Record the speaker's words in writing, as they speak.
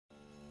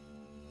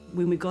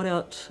When we got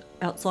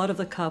outside of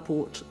the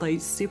carport, they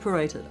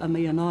separated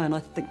Ami and I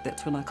think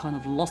that's when I kind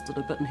of lost it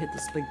a bit and had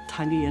this big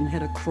tangi and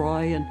had a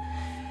cry and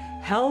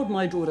held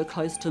my daughter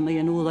close to me,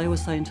 and all they were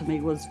saying to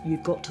me was,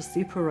 "You've got to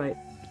separate."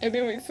 And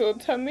then we saw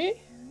Tame. He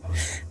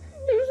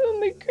was on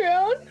the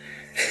ground.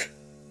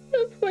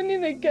 They're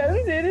pointing the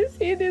guns at his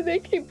head and they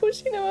keep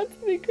pushing him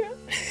onto the ground.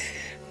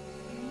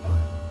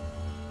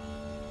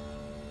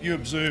 You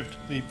observed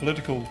the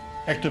political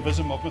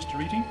activism of Mr.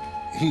 Iti?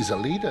 He's a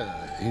leader.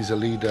 He's a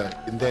leader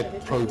in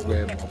that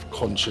program of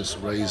conscious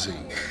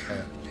raising.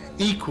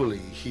 Equally,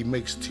 he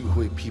makes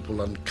Tihui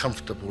people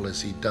uncomfortable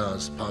as he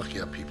does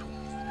Pākehā people.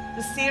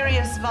 The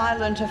serious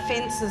violent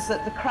offences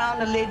that the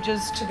Crown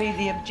alleges to be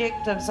the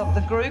objectives of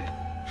the group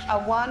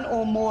are one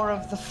or more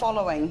of the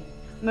following: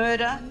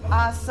 murder,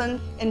 arson,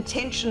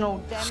 intentional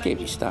damage...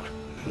 Scary stuff,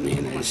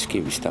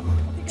 scary stuff.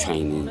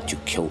 Training to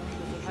kill,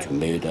 to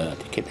murder,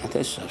 to kidnap.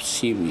 That's a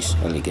serious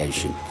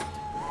allegation.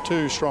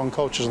 Two strong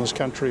cultures in this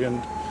country,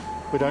 and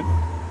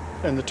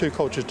the two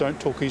cultures don't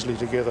talk easily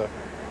together.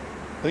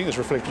 I think it's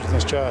reflected in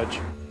this charge.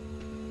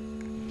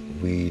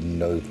 We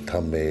know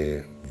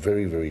Tame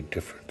very, very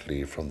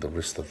differently from the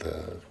rest of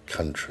the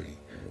country.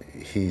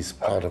 He's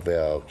part of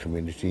our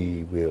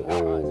community. We're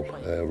all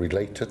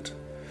related,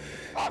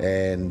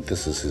 and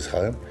this is his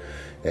home,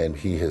 and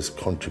he has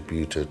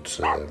contributed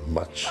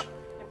much.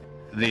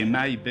 There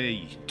may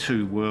be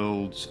two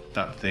worlds,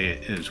 but there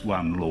is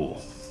one law.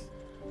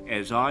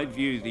 As I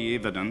view the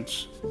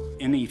evidence,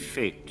 in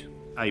effect,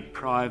 a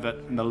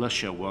private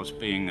militia was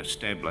being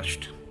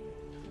established.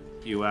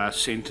 You are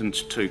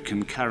sentenced to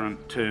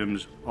concurrent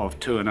terms of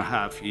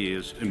 2.5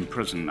 years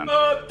imprisonment.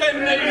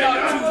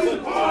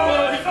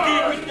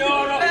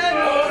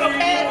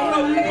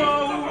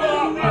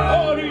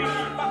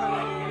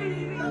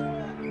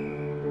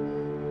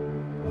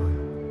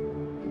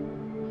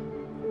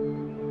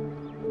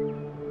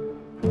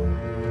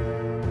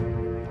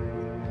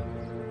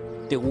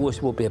 There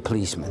always will be a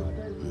policeman.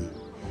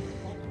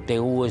 There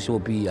always will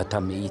be a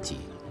Tame Iti.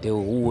 There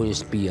will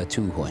always be a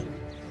tūhoi.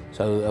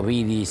 So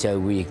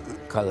we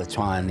kind of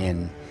try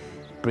and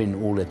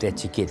bring all of that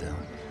together,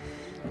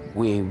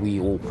 where we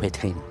all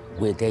fit in,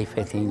 where they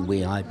fit in,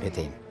 where I fit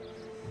in.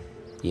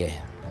 Yeah,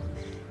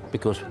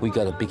 because we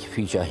got a big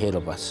future ahead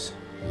of us.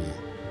 Yeah.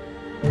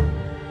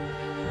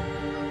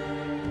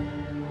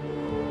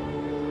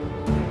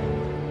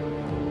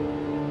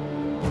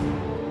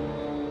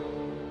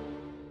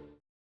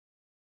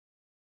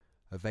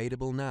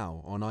 Available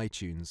now on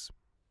iTunes.